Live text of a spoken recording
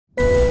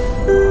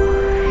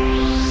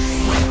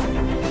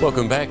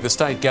Welcome back. The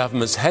state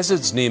government's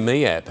Hazards Near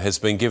Me app has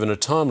been given a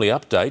timely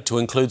update to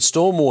include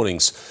storm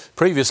warnings.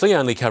 Previously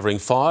only covering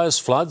fires,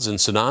 floods and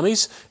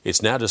tsunamis,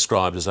 it's now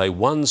described as a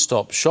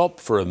one-stop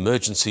shop for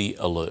emergency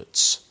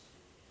alerts.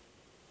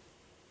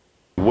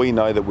 We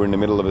know that we're in the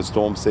middle of a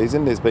storm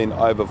season. There's been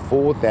over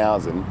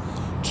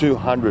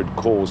 4,200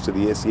 calls to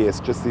the SES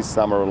just this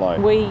summer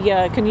alone. We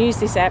can use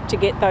this app to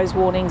get those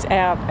warnings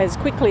out as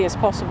quickly as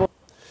possible.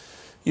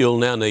 You'll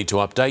now need to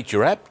update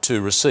your app to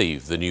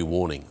receive the new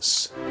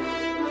warnings.